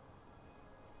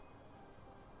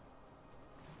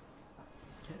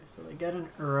 Okay, so they get an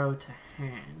Uro to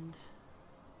hand.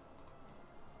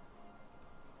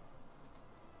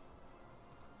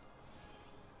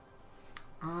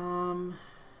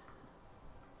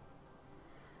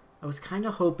 I was kind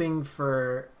of hoping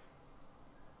for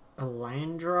a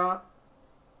land drop.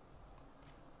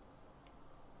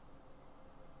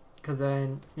 Because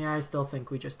then, yeah, I still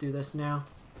think we just do this now.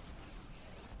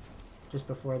 Just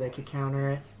before they could counter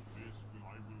it.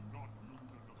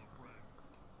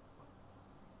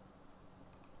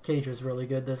 Cage was really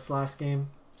good this last game.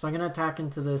 So I'm going to attack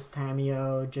into this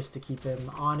Tameo just to keep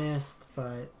him honest,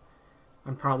 but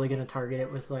I'm probably going to target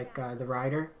it with like the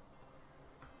Rider.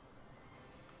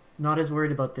 Not as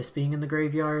worried about this being in the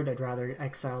graveyard. I'd rather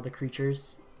exile the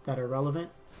creatures that are relevant.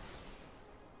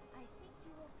 I think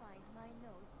you will find my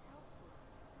notes helpful.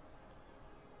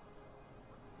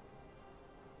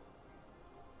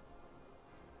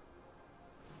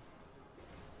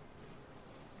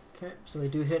 Okay, so they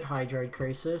do hit Hydroid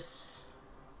Crisis.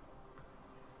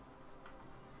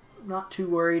 Not too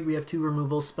worried. We have 2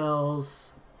 removal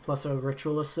spells plus a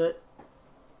Ritual of Soot.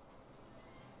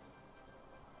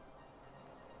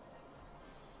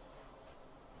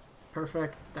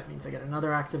 Perfect. That means I get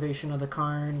another activation of the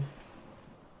Karn.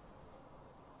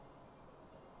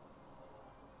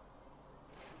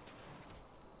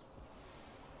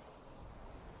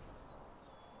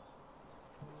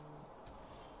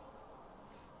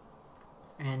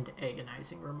 And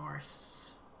Agonizing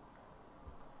Remorse.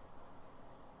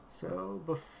 So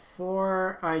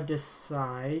before I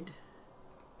decide,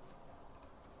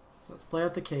 so let's play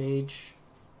out the Cage.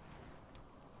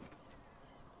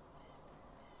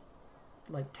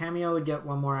 like Tamiyo would get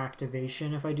one more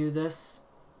activation if I do this,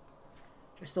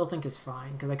 which I still think is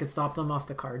fine because I could stop them off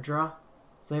the card draw.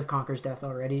 So they have Conquer's Death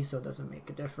already, so it doesn't make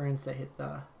a difference. They hit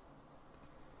the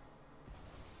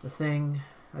thing.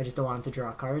 I just don't want them to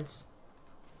draw cards.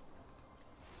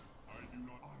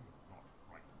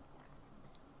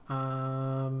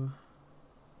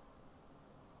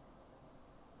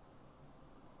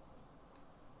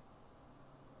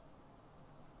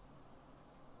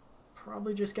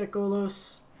 Probably just get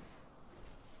Golos.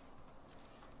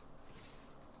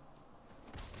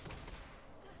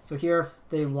 So here, if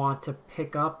they want to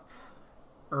pick up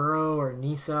Uro or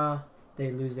Nisa,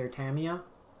 they lose their Tamiya.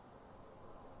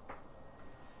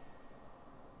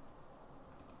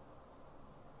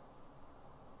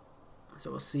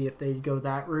 So we'll see if they go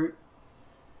that route.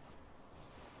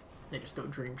 They just go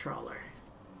Dream Trawler.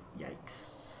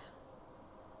 Yikes.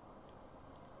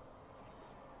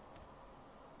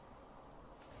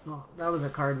 Well, that was a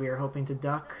card we were hoping to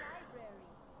duck.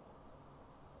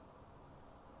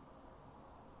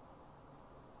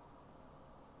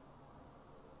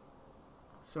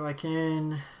 So I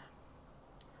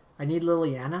need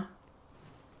Liliana.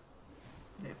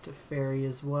 They have Teferi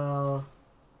as well.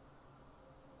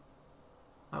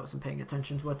 I wasn't paying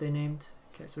attention to what they named.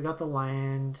 Okay, so we got the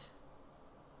land.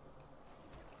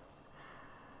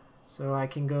 So I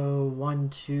can go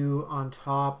 1-2 on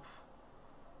top.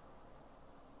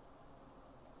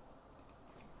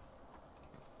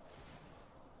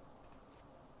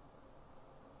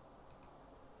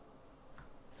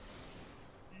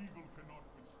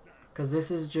 Because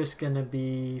this is just going to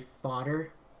be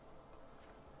fodder.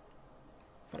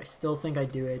 But I still think I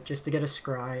do it just to get a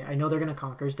scry. I know they're going to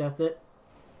Conquer's Death it.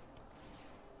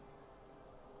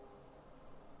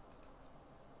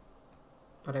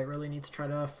 But I really need to try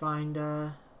to find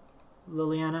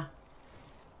Liliana.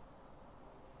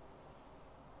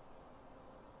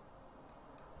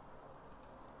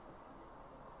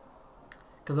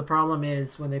 Because the problem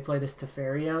is when they play this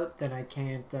Teferi out, then I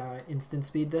can't instant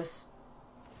speed this.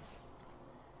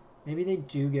 Maybe they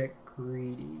do get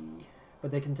greedy, but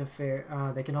they can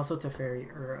Teferi. They can also Teferi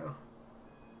Uro.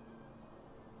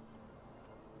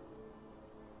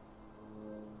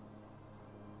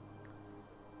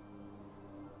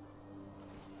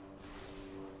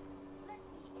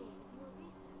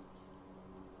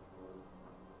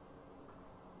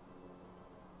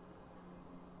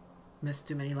 Missed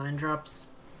too many line drops.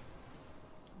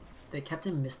 They kept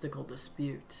in Mystical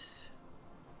Dispute.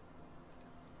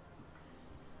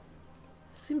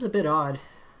 Seems a bit odd.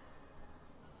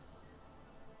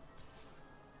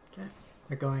 Okay,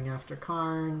 they're going after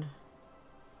Karn.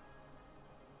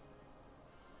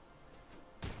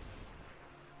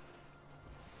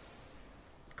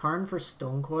 Karn for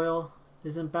Stonecoil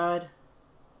isn't bad.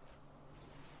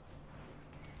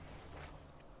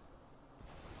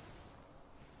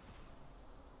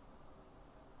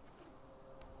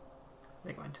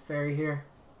 They're going to Fairy here.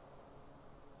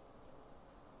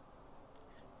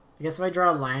 I guess if I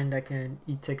draw a land, I can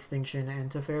eat to Extinction and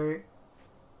to Fairy.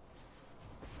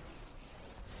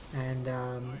 And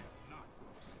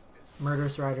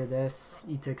Murderous Rider this,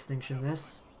 eat to Extinction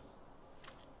this.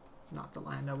 Not the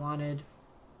land I wanted.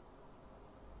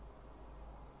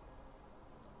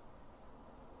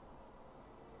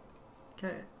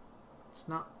 Okay, it's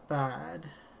not bad.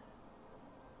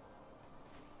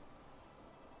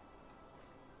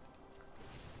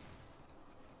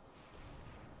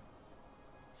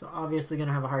 So obviously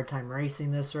gonna have a hard time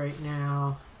racing this right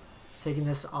now. Taking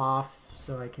this off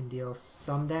so I can deal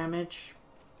some damage.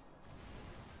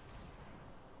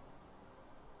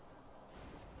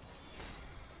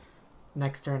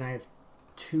 Next turn I have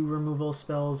 2 removal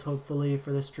spells hopefully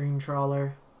for this Dream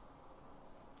Trawler.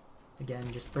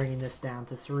 Again, just bringing this down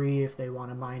to 3. If they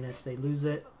want a minus, they lose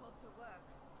it.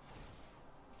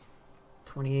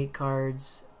 28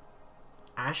 cards.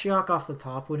 Ashiok off the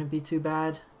top wouldn't be too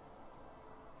bad.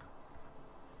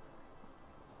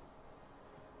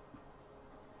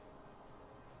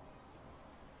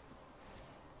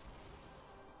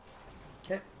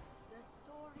 Okay. The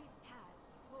story past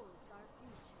holds our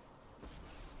future.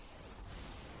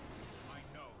 I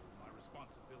know my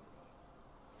responsibility.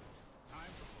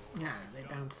 Yeah, they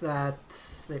bounce that.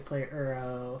 They play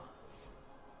Uro.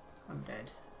 I'm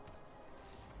dead.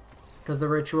 Because the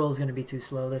ritual is going to be too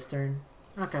slow this turn.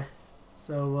 Okay.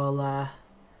 So we'll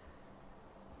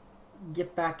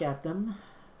get back at them.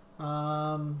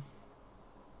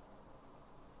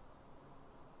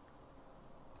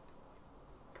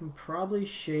 Can probably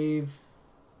shave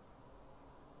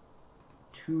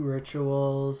 2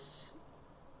 rituals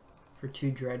for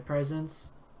 2 dread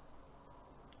presents.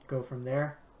 Go from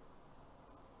there.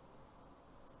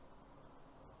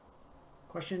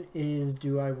 Question is,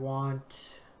 do I want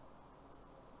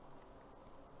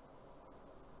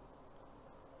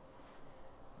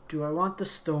the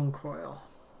Stonecoil?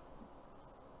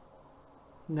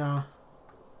 No.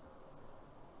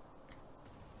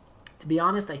 To be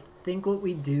honest, I think what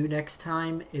we do next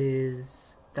time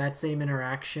is that same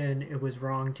interaction. It was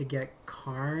wrong to get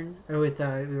Karn. Oh,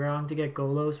 wrong to get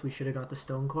Golos. We should have got the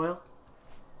Stonecoil.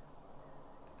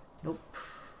 Nope.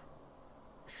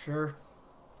 Sure.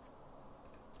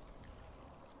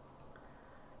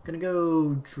 Gonna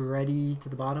go Dready to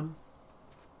the bottom.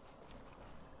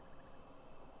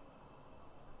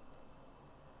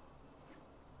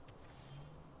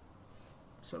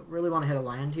 So really want to hit a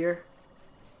land here.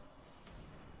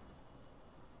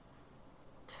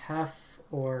 Tef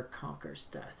or Conquer's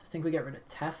Death. I think we get rid of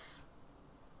Tef.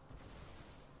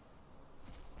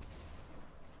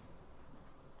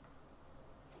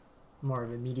 More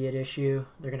of an immediate issue.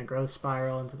 They're going to Growth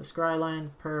Spiral into the Scryland.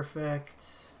 Perfect.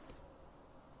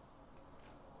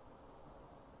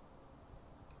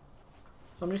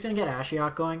 So I'm just going to get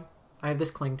Ashiok going. I have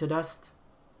this Cling to Dust.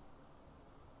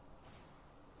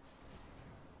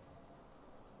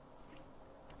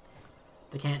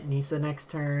 They can't Nisa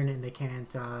next turn, and they can't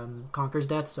Conquer's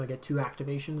Death, so I get 2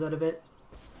 activations out of it.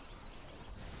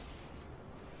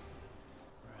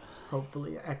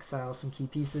 Hopefully exile some key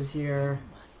pieces here.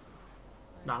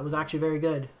 That was actually very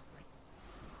good.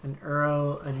 An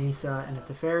Uro, a Nisa, and a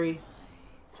Teferi.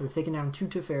 So we've taken down 2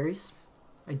 Teferis.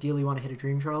 Ideally want to hit a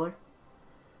Dream Trawler.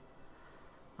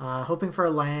 Hoping for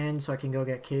a land so I can go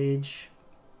get Cage.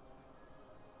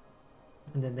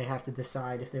 And then they have to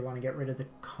decide if they want to get rid of the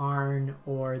Karn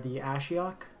or the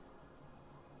Ashiok.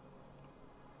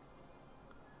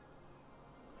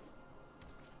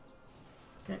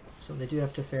 Okay, so they do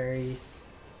have Teferi.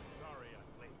 Sorry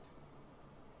I'm late.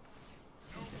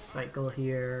 Just cycle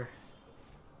here.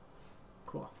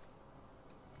 Cool.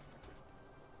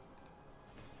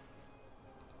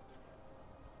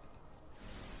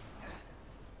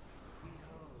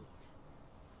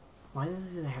 Why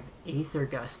do they have Aether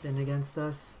Gust in against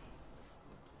us?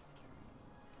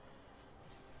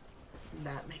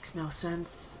 That makes no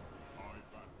sense.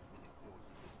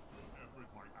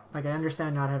 Like, I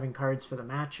understand not having cards for the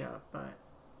matchup, but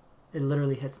it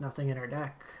literally hits nothing in our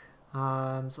deck.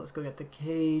 So let's go get the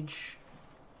Cage.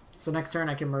 So next turn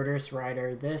I can Murderous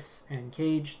Rider this and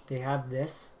Cage. They have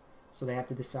this, so they have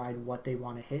to decide what they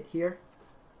want to hit here.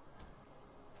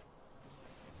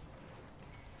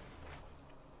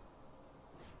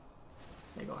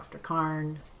 They go after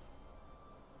Karn.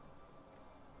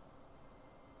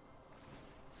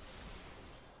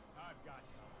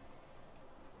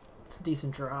 It's a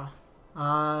decent draw.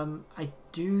 I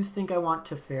do think I want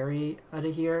Teferi out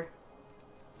of here.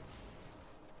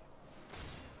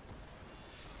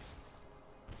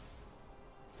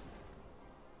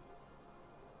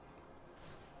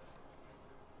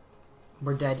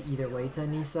 We're dead either way to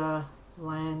Nisa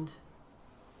land.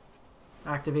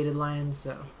 Activated land,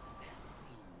 so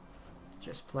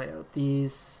just play out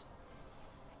these.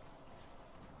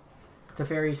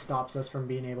 Teferi stops us from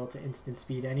being able to instant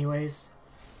speed anyways.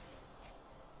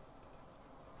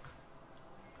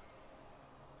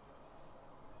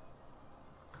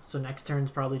 So next turn's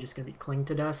probably just going to be Cling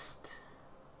to Dust.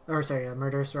 Or sorry, a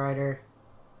Murderous Rider.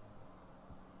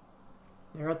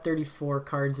 They're at 34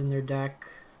 cards in their deck.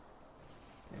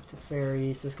 They have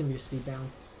Teferi, so this can be a speed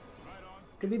bounce.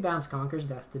 Could be bounce Conquer's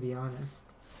Death, to be honest.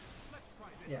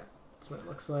 Yeah, that's what it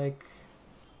looks like.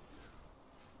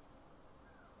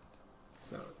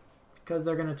 So, because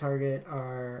they're going to target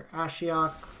our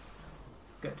Ashiok,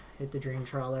 good. Hit the Dream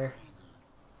Trawler.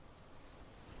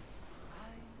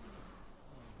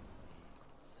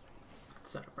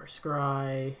 Set up our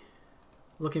scry.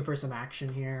 Looking for some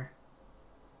action here.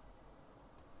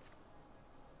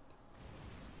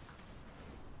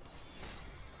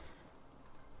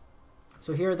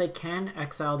 So here they can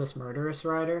exile this Murderous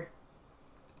Rider.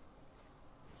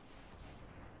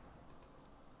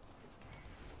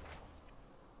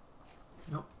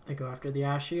 Nope, they go after the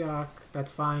Ashiok.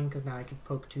 That's fine, because now I can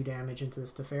poke 2 damage into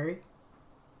this Teferi.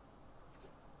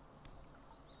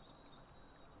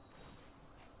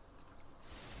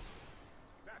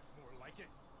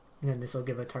 And then this will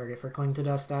give a target for Cling to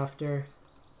Dust after.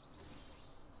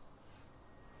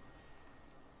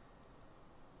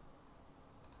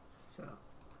 So,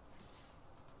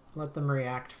 let them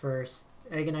react first.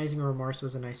 Agonizing Remorse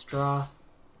was a nice draw.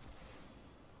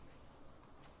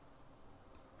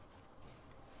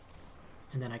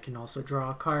 And then I can also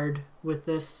draw a card with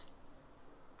this.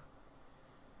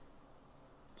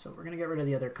 So we're going to get rid of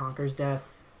the other Conquer's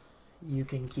Death. You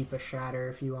can keep a Shatter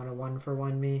if you want to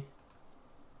 1-for-1 me.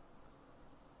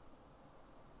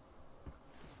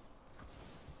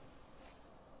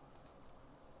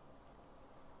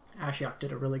 Ashiok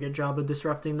did a really good job of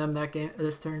disrupting them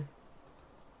this turn.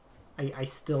 I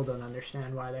still don't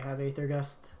understand why they have Aether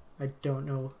Gust. I don't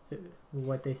know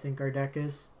what they think our deck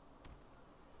is.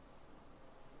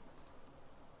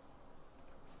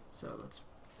 So let's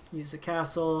use a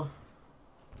castle.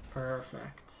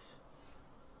 Perfect.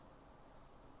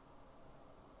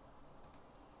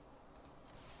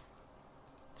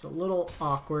 It's a little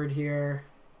awkward here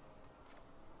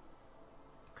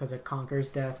because it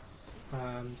conquers Death's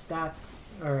stats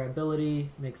or ability,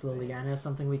 makes Liliana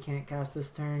something we can't cast this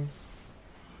turn.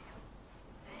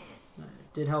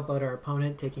 It did help out our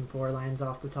opponent, taking 4 lands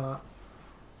off the top.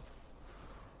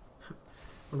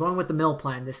 We're going with the mill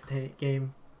plan this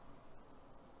game.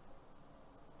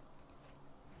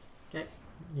 Okay,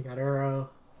 you got Uro.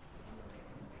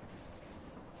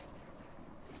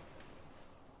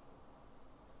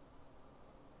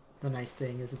 The nice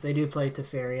thing is if they do play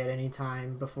Teferi at any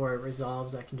time before it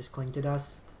resolves, I can just cling to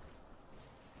dust.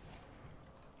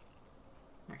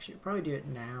 Actually, I'll probably do it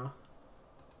now.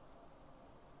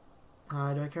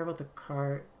 Do I care about the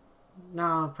card? No,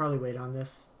 I'll probably wait on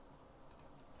this.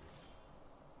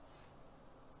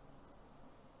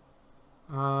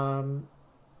 1,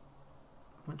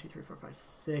 2, 3, 4, 5,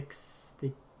 6.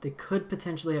 They could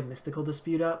potentially have Mystical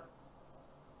Dispute up.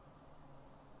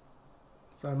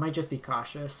 So I might just be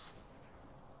cautious.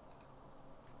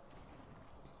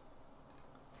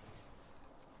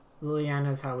 Liliana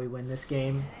is how we win this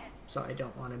game, so I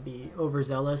don't want to be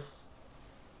overzealous.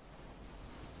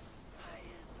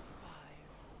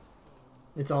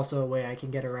 It's also a way I can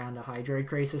get around a Hydroid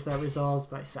Crisis that resolves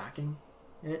by sacking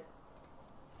it.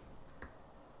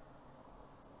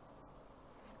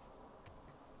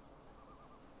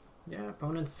 Yeah,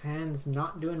 opponent's hand's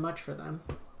not doing much for them.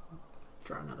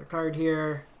 Draw another card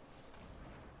here.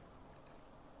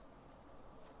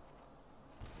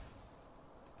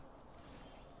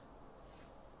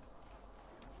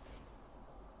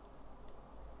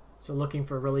 So looking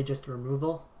for really just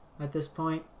removal at this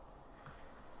point.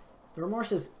 The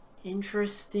Remorse is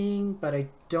interesting, but I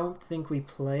don't think we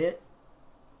play it.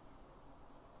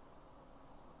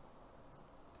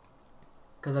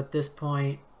 Because at this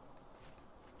point,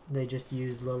 they just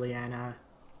use Liliana.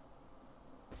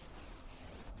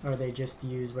 Or they just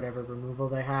use whatever removal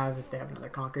they have if they have another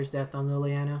Conquer's Death on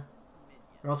Liliana.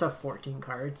 They also have 14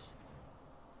 cards.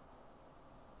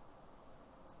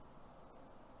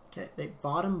 Okay, they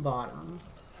bottom.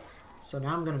 So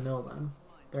now I'm going to mill them.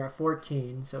 They're at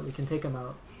 14, so we can take them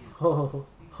out. Oh,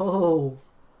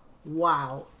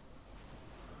 wow.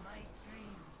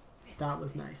 That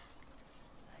was nice.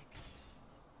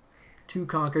 2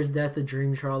 Conquer's Death, a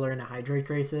Dream Trawler, and a Hydroid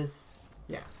Crisis.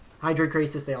 Yeah. Hydroid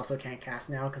Crisis they also can't cast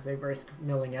now because they risk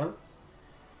milling out.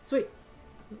 Sweet.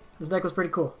 This deck was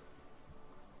pretty cool.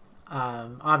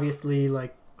 Obviously,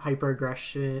 like,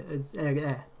 hyper-aggressive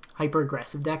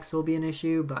decks will be an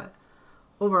issue, but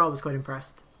overall I was quite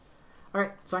impressed.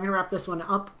 Alright, so I'm going to wrap this one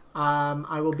up.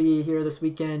 I will be here this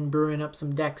weekend brewing up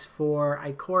some decks for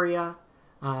Ikoria.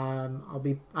 I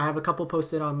have a couple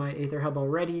posted on my Aether Hub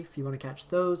already if you want to catch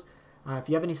those. If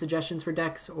you have any suggestions for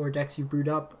decks or decks you've brewed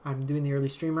up, I'm doing the early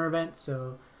streamer event,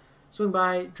 so swing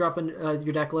by, drop in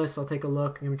your deck list, I'll take a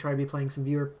look. I'm going to try to be playing some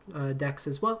viewer decks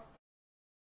as well.